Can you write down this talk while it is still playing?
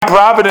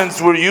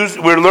Providence,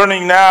 we're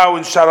learning now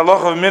in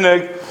Sharaloch of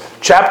Minig,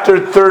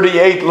 chapter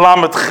 38,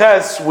 Lamed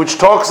Ches, which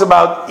talks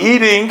about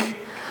eating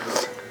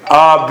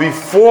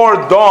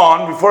before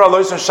dawn, before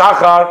Alois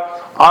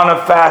Shachar, on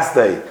a fast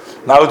day.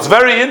 Now, it's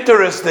very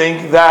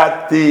interesting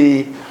that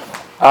the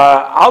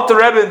Alter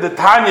Rebbe in the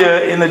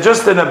Tanya, in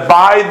a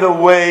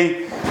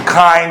by-the-way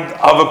kind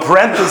of a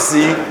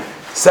parenthesis,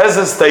 says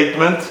a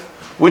statement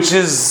which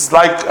is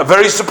like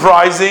very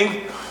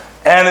surprising,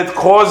 and it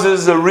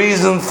causes a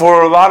reason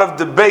for a lot of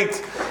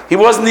debate. He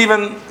wasn't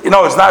even,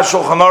 it's not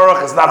Shulchan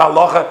Aruch, it's not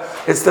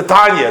Halacha, it's the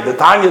Tanya. The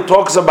Tanya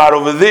talks about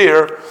over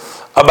there,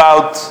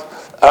 about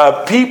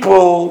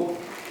people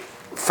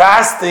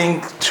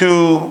fasting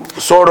to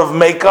sort of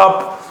make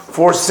up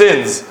for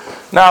sins.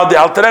 Now, the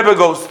Alter Rebbe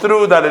goes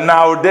through that in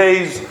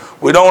nowadays,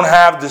 we don't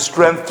have the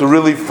strength to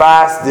really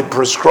fast the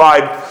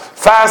prescribed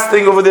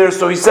fasting over there.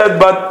 So he said,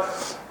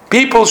 but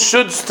people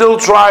should still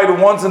try to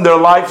once in their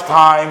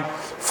lifetime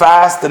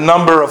fast the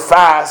number of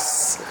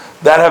fasts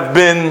that have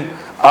been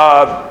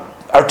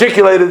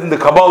articulated in the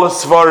Kabbalah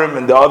Svarim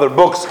and the other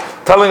books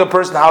telling a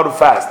person how to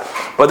fast.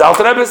 But the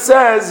Alter Rebbe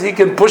says he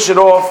can push it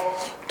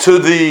off to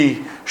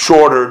the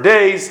shorter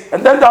days,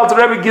 and then the Alter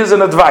Rebbe gives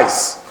an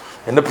advice.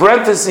 In the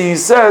parenthesis he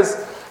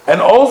says, and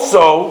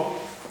also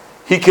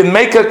he can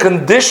make a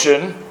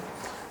condition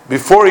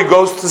before he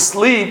goes to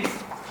sleep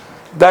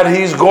that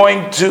he's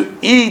going to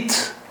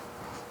eat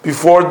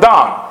before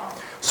dawn.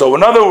 So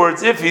in other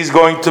words, if he's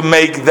going to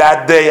make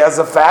that day as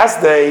a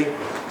fast day,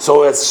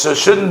 so it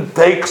shouldn't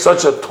take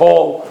such a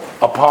toll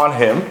upon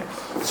him.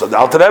 So the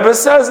Alter Rebbe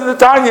says in the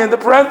Tanya, in the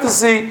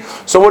parenthesis,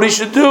 so what he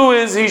should do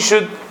is he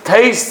should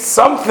taste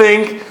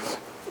something,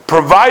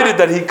 provided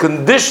that he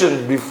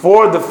conditioned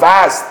before the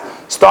fast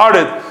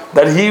started,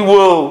 that he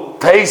will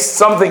taste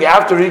something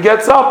after he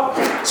gets up.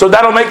 So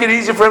that'll make it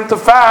easier for him to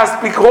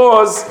fast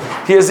because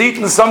he has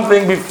eaten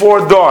something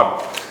before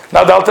dawn.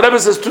 Now the Alter Rebbe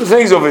says two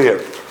things over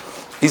here.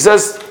 He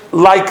says,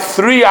 like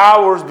 3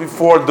 hours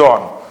before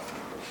dawn.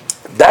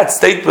 That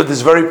statement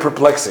is very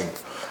perplexing.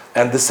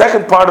 And the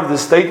second part of the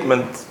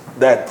statement,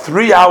 that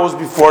 3 hours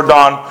before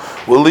dawn,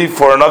 we'll leave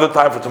for another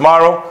time, for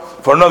tomorrow,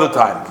 for another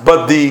time.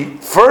 But the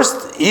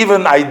first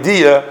even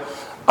idea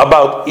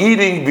about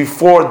eating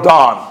before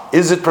dawn,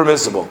 is it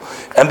permissible?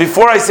 And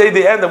before I say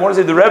the end, I want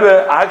to say the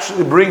Rebbe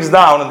actually brings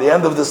down, in the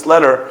end of this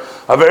letter,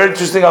 a very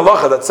interesting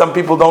halacha that some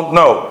people don't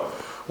know.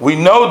 We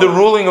know the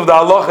ruling of the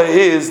halacha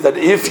is that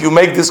if you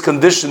make this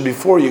condition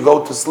before you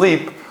go to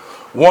sleep,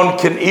 one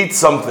can eat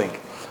something.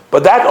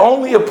 But that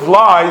only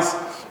applies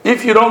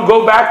if you don't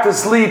go back to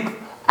sleep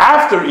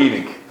after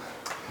eating.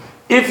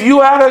 If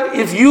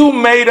you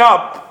made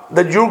up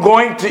that you're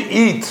going to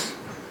eat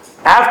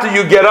after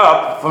you get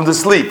up from the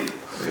sleep,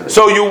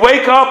 so you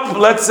wake up,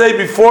 let's say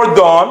before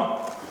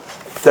dawn,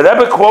 the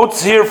Rebbe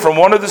quotes here from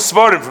one of the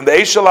Svarim, from the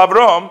Eshel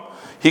Avram,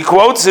 he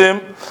quotes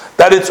him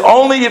that it's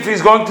only if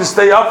he's going to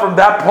stay up from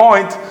that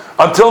point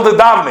until the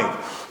davening.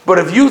 But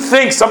if you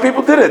think, some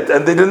people did it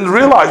and they didn't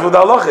realize what the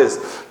halach is.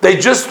 They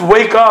just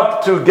wake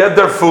up to get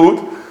their food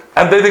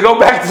and then they go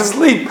back to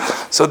sleep.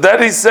 So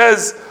then he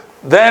says,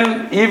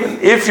 then even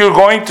if you're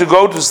going to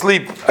go to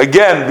sleep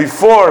again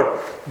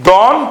before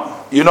dawn,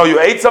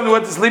 you ate something,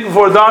 went to sleep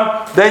before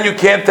dawn, then you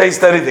can't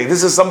taste anything.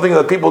 This is something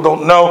that people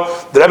don't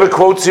know. The Rebbe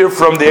quotes here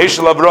from the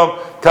Eshel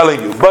Avram telling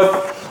you.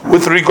 But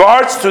with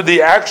regards to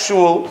the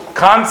actual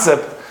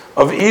concept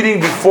of eating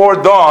before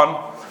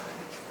dawn,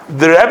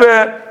 the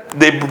Rebbe,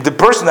 the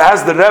person that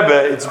has the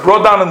Rebbe, it's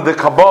brought down in the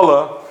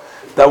Kabbalah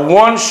that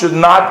one should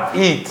not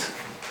eat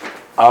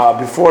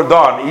before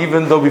dawn,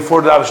 even though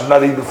before dawn should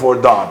not eat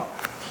before dawn.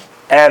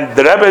 And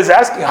the Rebbe is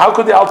asking, how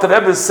could the Alter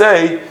Rebbe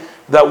say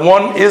that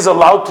one is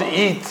allowed to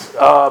eat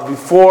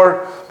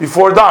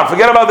before dawn?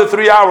 Forget about the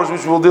 3 hours,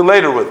 which we'll deal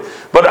later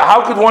with. But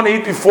how could one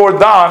eat before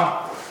dawn?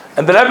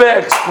 And the Rebbe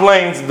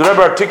explains, the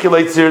Rebbe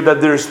articulates here that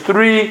there's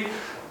three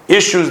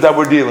issues that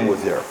we're dealing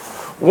with here.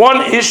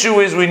 One issue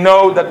is we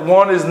know that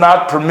one is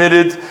not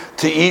permitted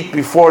to eat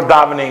before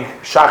davening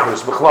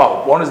Shachris,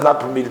 B'chlal. One is not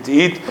permitted to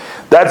eat.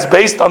 That's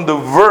based on the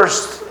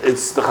verse.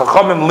 It's the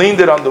Chachamim leaned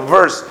it on the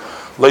verse,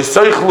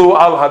 Leisoichlu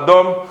al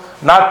Hadom,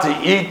 not to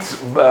eat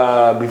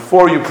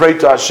before you pray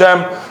to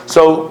Hashem.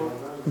 So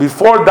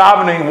before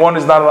davening, one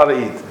is not allowed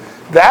to eat.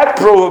 That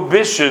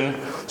prohibition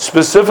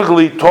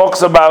specifically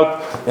talks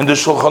about in the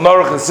Shulchan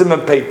Aruch and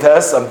Siman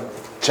Peites,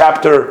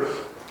 chapter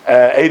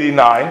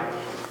 89,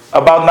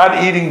 about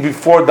not eating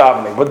before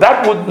davening. But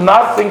that would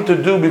nothing to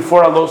do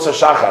before Alos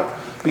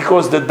HaShachar,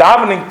 because the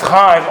davening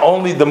time,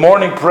 only the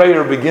morning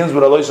prayer begins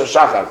with Alos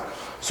HaShachar.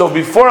 So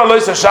before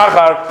Alos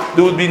HaShachar,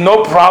 there would be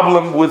no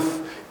problem with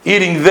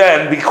eating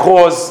then,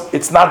 because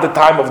it's not the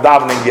time of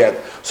davening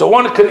yet. So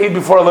one can eat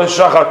before Alos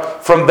HaShachar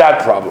from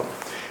that problem.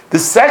 The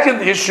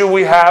second issue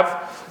we have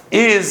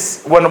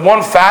is when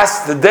one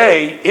fasts the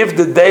day, if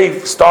the day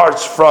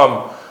starts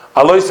from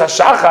Alois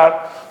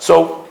HaShachar,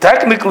 so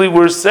technically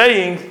we're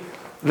saying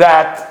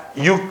that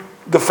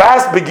the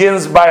fast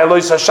begins by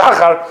Alois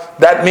HaShachar,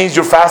 that means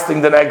you're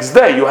fasting the next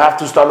day. You have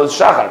to start Alois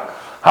HaShachar.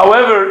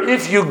 However,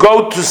 if you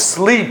go to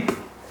sleep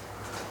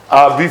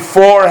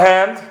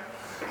beforehand,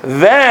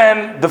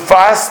 then the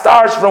fast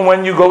starts from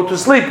when you go to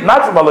sleep,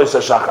 not from Alois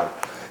HaShachar.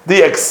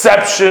 The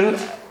exception,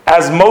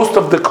 as most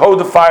of the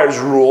codifiers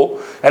rule,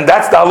 and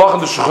that's the halach in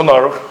the Shulchan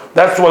Aruch,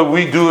 that's why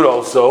we do it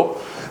also,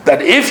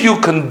 that if you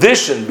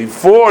condition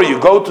before you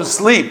go to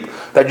sleep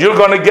that you're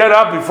going to get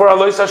up before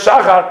Alois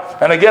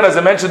HaShachar, and again, as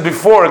I mentioned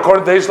before,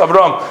 according to Eish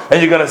Lavram, and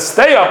you're going to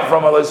stay up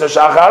from Alois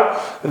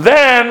HaShachar,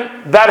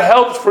 then that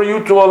helps for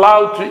you to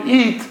allow to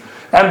eat,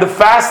 and the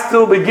fast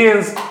still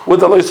begins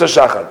with Alois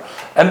HaShachar.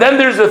 And then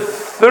there's a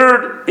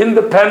third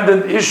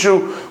independent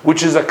issue,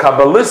 which is a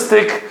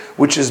Kabbalistic,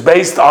 which is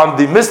based on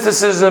the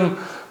mysticism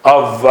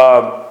of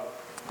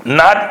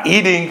not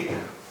eating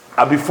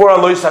before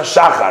Alois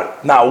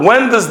HaShachar. Now,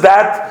 when does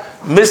that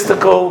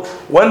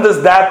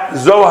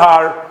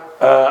Zohar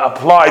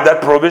apply,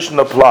 that prohibition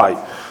apply?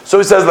 So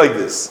he says like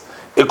this: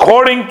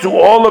 according to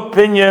all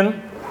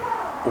opinion,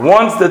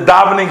 once the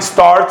davening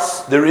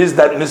starts, there is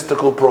that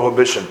mystical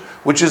prohibition,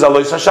 which is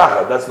Alois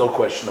HaShachar. That's no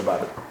question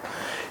about it.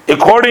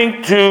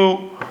 According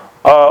to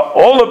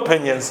all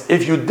opinions,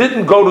 if you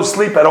didn't go to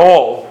sleep at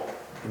all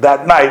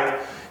that night,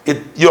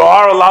 you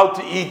are allowed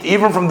to eat,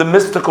 even from the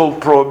mystical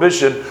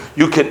prohibition.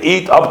 You can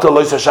eat up to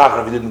Alois HaShachar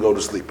if you didn't go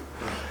to sleep.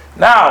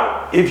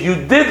 Now, if you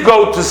did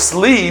go to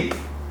sleep,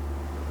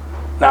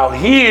 now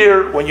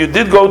here, when you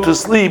did go to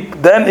sleep,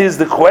 then is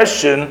the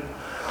question,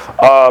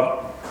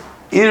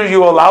 either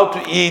you allowed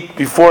to eat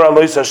before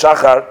Alois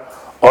HaShachar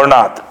or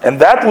not. And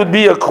that would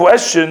be a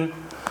question,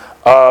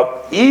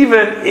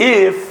 even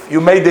if you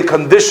made the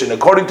condition,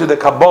 according to the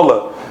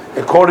Kabbalah,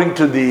 according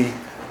to the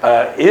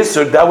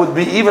Isser, that would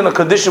be, even a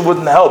condition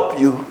wouldn't help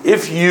you.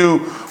 If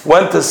you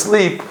went to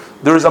sleep,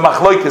 there is a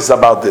machlokes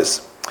about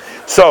this.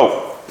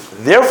 So,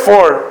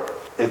 therefore,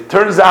 it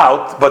turns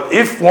out, but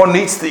if one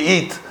needs to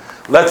eat,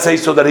 let's say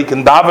so that he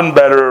can daven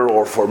better,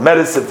 or for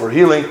medicine, for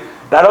healing,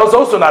 that is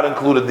also not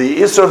included.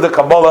 The Isser of the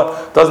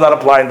Kabbalah does not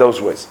apply in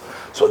those ways.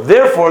 So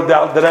therefore,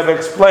 the Rebbe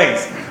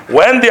explains,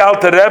 when the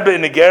Alter Rebbe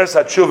in the Igeres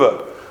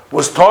HaTshuva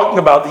was talking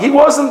about, he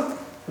wasn't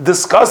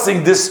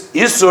discussing this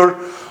Isser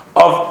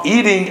of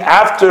eating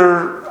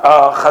after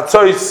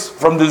Chatzos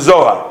from the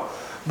Zohar.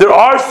 There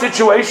are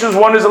situations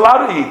one is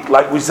allowed to eat,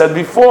 like we said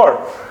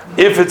before.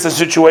 If it's a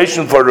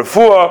situation for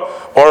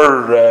refuah,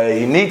 or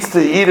he needs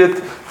to eat it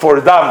for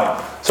davening.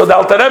 So the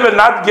Alter Rebbe,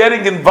 not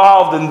getting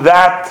involved in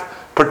that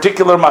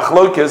particular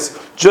machlokes,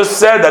 just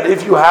said that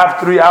if you have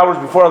 3 hours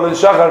before Alois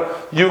HaShachar,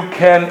 you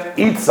can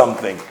eat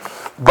something.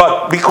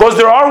 But because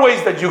there are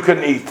ways that you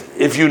can eat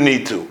if you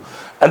need to.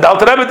 And the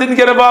Alter Rebbe didn't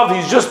get involved.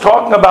 He's just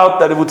talking about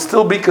that it would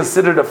still be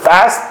considered a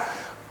fast,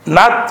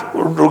 not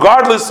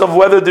regardless of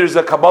whether there's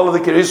a Kabbalah, the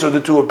Kiris, or the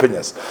two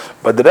opinions.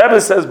 But the Rebbe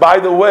says, by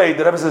the way,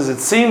 the Rebbe says it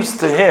seems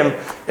to him,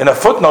 in a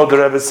footnote, the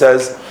Rebbe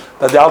says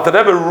that the Alter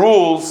Rebbe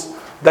rules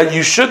that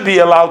you should be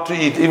allowed to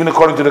eat, even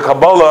according to the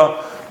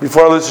Kabbalah,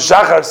 before Alois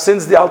HaShachar,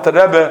 since the Alter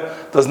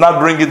Rebbe does not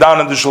bring it down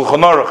in the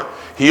Shulchan Aruch.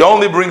 He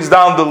only brings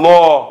down the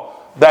law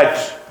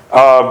that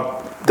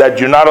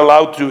you're not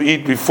allowed to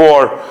eat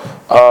before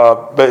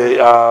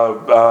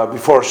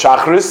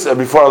Shachris,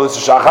 before Alois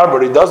HaShachar,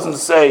 but he doesn't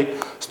say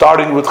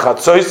starting with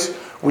Chatzos,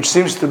 which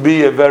seems to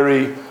be a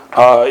very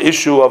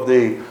issue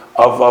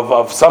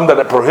of some that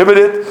are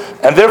prohibited,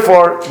 and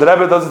therefore the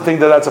Rebbe doesn't think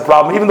that that's a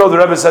problem, even though the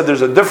Rebbe said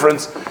there's a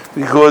difference,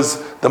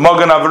 because the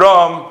Magen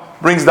Avraham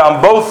brings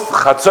down both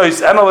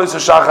Chatzos and Alois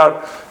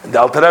HaShachar, and the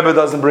Alter Rebbe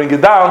doesn't bring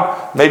it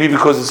down, maybe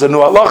because it's a new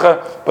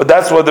halacha, but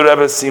that's what the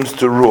Rebbe seems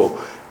to rule.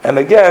 And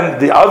again,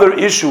 the other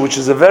issue, which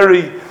is a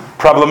very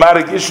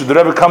problematic issue, the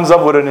Rebbe comes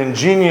up with an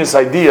ingenious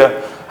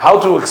idea how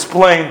to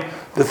explain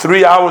the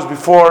 3 hours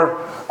before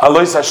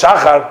Alois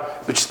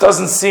HaShachar, which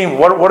doesn't seem,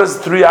 what does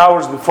 3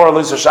 hours before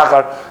Alois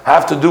HaShachar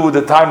have to do with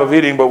the time of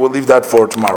eating, but we'll leave that for tomorrow.